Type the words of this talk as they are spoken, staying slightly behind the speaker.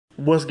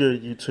What's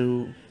good,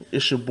 YouTube?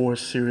 It's your boy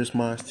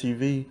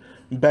SeriousMindsTV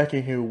back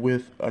in here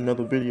with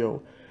another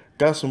video.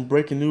 Got some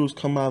breaking news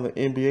come out of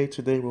the NBA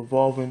today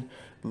revolving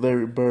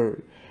Larry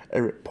Bird.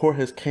 A report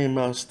has came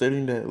out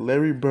stating that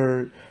Larry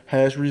Bird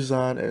has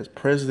resigned as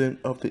president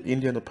of the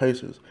Indiana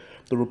Pacers.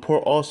 The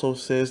report also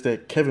says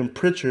that Kevin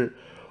Pritchard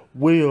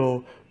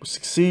will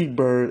succeed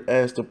Bird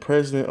as the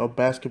president of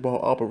basketball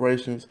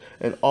operations,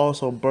 and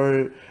also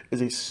Bird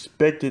is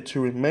expected to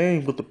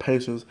remain with the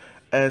Pacers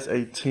as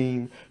a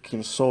team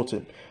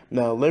consultant.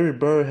 Now, Larry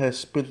Bird has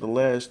spent the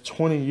last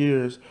 20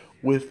 years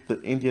with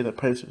the Indiana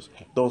Pacers.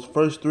 Those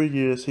first 3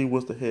 years, he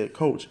was the head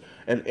coach.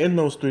 And in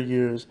those 3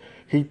 years,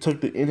 he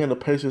took the Indiana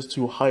Pacers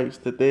to heights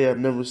that they have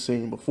never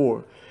seen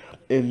before.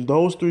 In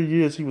those 3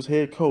 years he was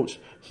head coach,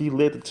 he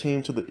led the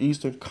team to the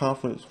Eastern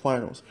Conference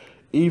Finals.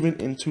 Even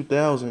in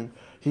 2000,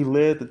 he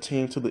led the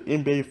team to the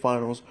NBA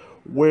Finals,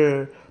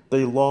 where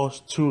they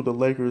lost to the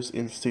Lakers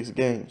in 6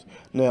 games.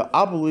 Now,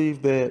 I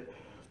believe that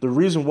the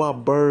reason why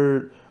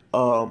Bird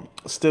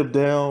stepped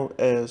down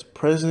as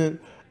president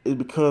is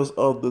because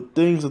of the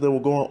things that were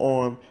going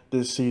on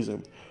this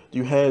season.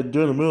 You had,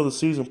 during the middle of the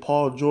season,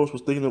 Paul George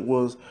was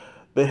thinking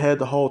they had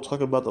the whole talk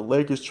about the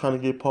Lakers trying to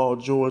get Paul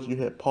George. You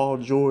had Paul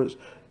George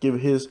give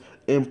his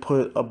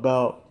input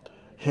about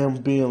him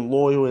being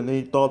loyal, and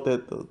he thought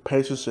that the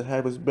Pacers should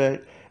have his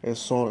back, and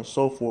so on and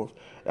so forth.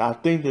 And I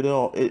think that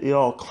it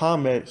all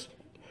climaxed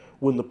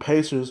when the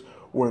Pacers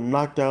were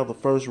knocked out of the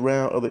first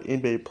round of the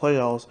NBA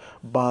playoffs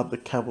by the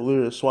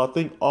Cavaliers. So I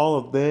think all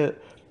of that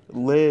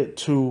led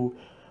to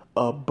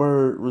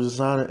Bird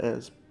resigning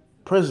as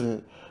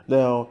president.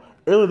 Now,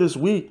 earlier this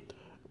week,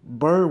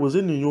 Bird was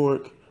in New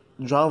York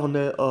driving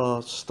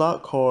that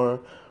stock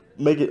car,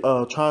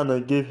 trying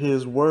to give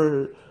his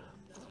word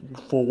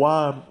for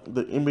why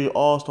the NBA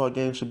All-Star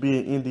game should be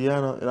in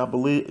Indiana, and I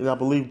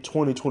believe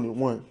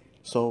 2021.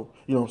 So,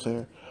 you know what I'm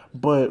saying?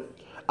 But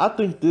I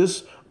think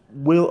this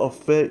will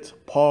affect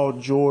Paul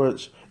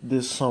George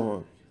this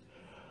summer.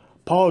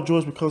 Paul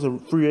George becomes a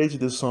free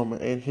agent this summer,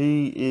 and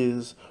he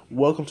is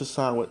welcome to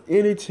sign with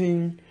any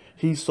team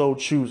he so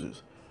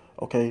chooses.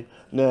 Okay?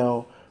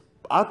 Now,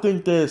 I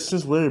think that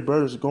since Larry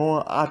Bird is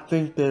gone, I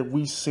think that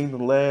we've seen the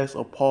last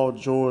of Paul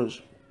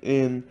George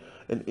in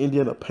an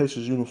Indiana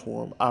Pacers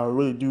uniform. I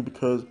really do,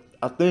 because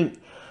I think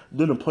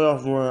during the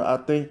playoff run, I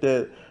think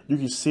that you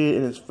can see it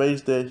in his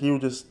face that he was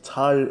just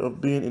tired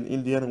of being in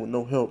Indiana with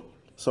no help.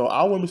 So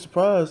I wouldn't be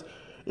surprised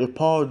if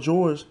Paul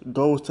George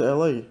goes to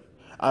LA.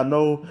 I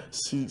know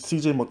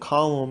CJ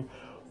McCollum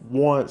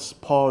wants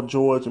Paul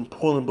George in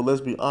Portland, but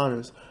let's be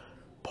honest,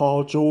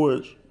 Paul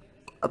George,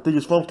 I think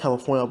he's from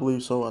California, I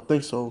believe so. I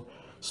think so.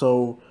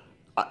 So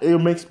it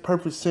makes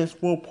perfect sense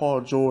for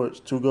Paul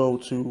George to go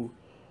to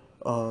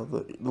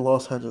the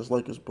Los Angeles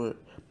Lakers. But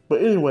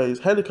anyways,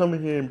 had to come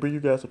in here and bring you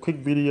guys a quick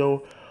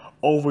video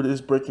over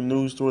this breaking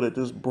news story that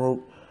just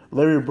broke.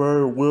 Larry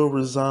Bird will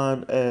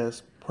resign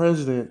as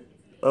president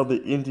of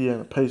the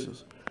Indiana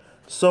Pacers.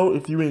 So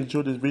if you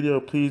enjoyed this video,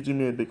 please do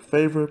me a big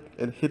favor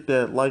and hit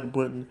that like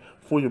button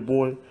for your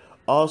boy.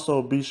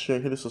 Also, be sure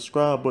and hit the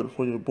subscribe button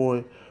for your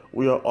boy.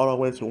 We are on our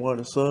way to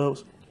 100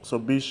 subs, so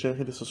be sure and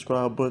hit the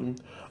subscribe button.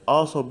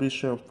 Also, be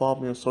sure and follow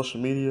me on social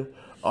media.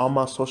 All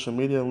my social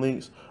media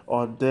links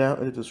are down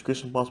in the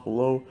description box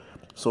below,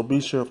 so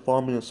be sure and follow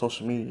me on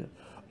social media.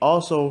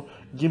 Also,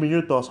 give me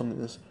your thoughts on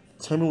this.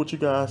 Tell me what you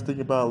guys think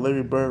about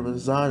Larry Bird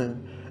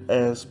resigning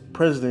as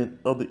president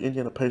of the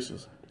Indiana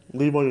Pacers.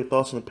 Leave all your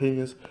thoughts and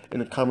opinions in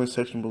the comment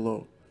section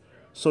below.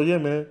 So yeah,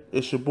 man,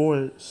 it's your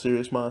boy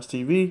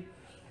SeriousMindsTV,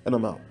 and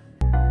I'm out.